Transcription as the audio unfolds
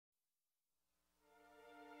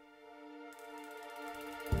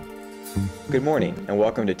Good morning, and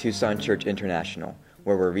welcome to Tucson Church International,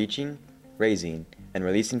 where we're reaching, raising, and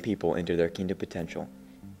releasing people into their kingdom potential.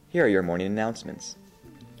 Here are your morning announcements.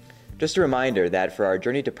 Just a reminder that for our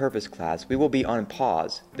Journey to Purpose class, we will be on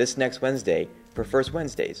pause this next Wednesday for First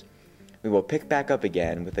Wednesdays. We will pick back up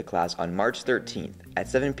again with the class on March 13th at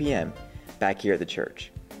 7 p.m. back here at the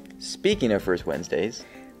church. Speaking of First Wednesdays,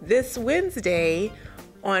 this Wednesday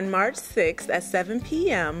on March 6th at 7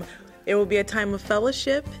 p.m., there will be a time of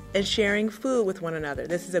fellowship and sharing food with one another.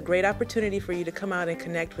 This is a great opportunity for you to come out and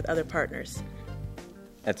connect with other partners.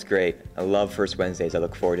 That's great. I love First Wednesdays. I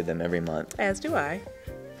look forward to them every month. As do I.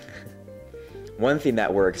 One thing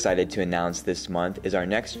that we're excited to announce this month is our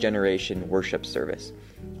Next Generation Worship Service,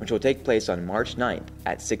 which will take place on March 9th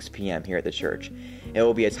at 6 p.m. here at the church. It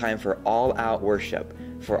will be a time for all-out worship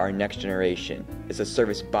for our next generation. It's a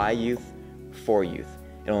service by youth, for youth.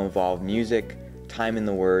 It will involve music, time in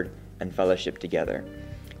the Word, and fellowship together.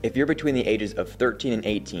 If you're between the ages of 13 and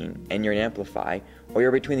 18 and you're in Amplify, or you're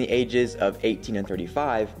between the ages of 18 and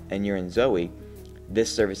 35 and you're in Zoe,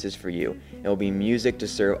 this service is for you. It will be music to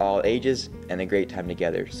serve all ages and a great time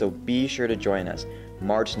together. So be sure to join us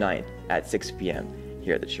March 9th at 6 p.m.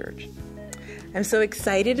 here at the church. I'm so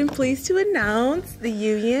excited and pleased to announce the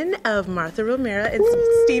union of Martha Romero and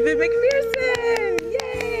Stephen McPherson.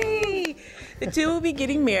 Yay! The two will be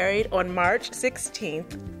getting married on March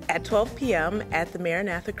 16th at 12 p.m. at the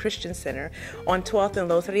Maranatha Christian Center on 12th and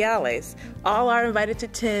Los Reales. All are invited to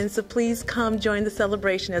attend, so please come join the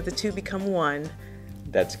celebration as the two become one.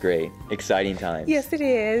 That's great. Exciting times. Yes, it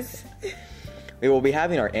is. We will be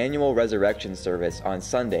having our annual resurrection service on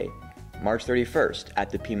Sunday, March 31st at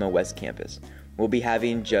the Pima West campus. We'll be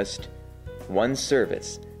having just one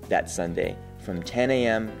service that Sunday from 10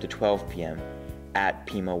 a.m. to 12 p.m. at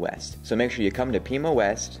Pima West. So make sure you come to Pima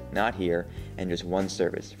West, not here, and just one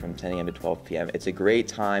service from 10 a.m. to 12 p.m. It's a great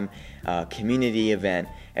time, community event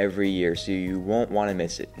every year, so you won't want to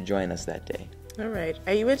miss it. Join us that day. All right.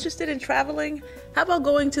 Are you interested in traveling? How about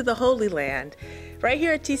going to the Holy Land? Right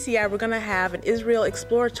here at TCI, we're going to have an Israel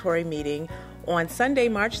exploratory meeting on Sunday,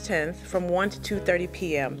 March 10th from 1 to 2:30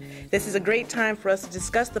 p.m. This is a great time for us to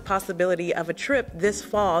discuss the possibility of a trip this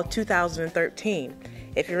fall 2013.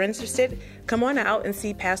 If you're interested, come on out and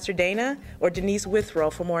see Pastor Dana or Denise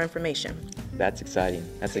Withrow for more information. That's exciting.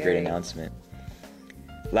 That's a great announcement.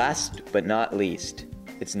 Last but not least,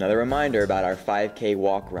 it's another reminder about our 5K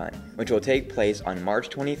walk run, which will take place on March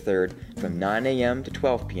 23rd from 9 a.m. to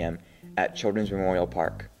 12 p.m. at Children's Memorial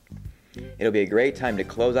Park. It'll be a great time to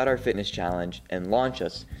close out our fitness challenge and launch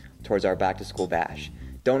us towards our back-to-school bash.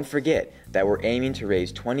 Don't forget that we're aiming to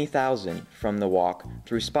raise $20,000 from the walk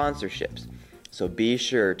through sponsorships. So be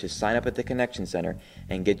sure to sign up at the Connection Center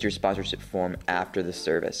and get your sponsorship form after the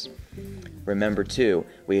service. Remember too,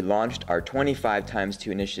 we launched our 25 times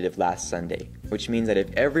 2 initiative last Sunday, which means that if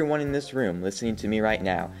everyone in this room listening to me right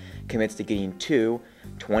now commits to getting 2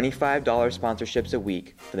 $25 sponsorships a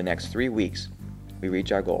week for the next 3 weeks, we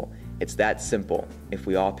reach our goal. It's that simple if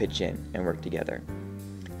we all pitch in and work together.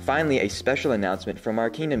 Finally, a special announcement from our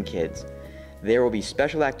Kingdom Kids. There will be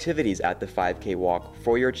special activities at the 5K walk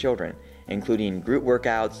for your children, including group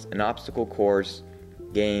workouts, an obstacle course,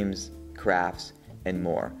 games, crafts, and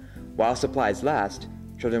more. While supplies last,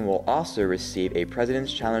 children will also receive a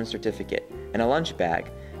President's Challenge certificate and a lunch bag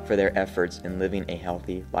for their efforts in living a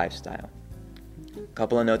healthy lifestyle. A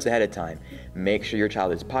couple of notes ahead of time. Make sure your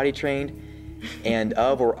child is potty trained and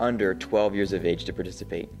of or under 12 years of age to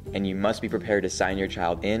participate, and you must be prepared to sign your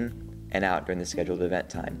child in and out during the scheduled event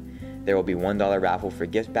time. There will be $1 raffle for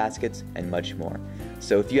gift baskets and much more.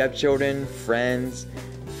 So if you have children, friends,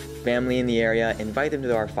 family in the area, invite them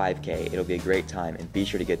to our 5K. It'll be a great time, and be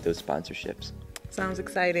sure to get those sponsorships. Sounds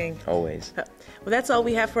exciting. Always. Well, that's all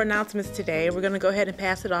we have for announcements today. We're going to go ahead and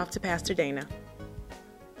pass it off to Pastor Dana.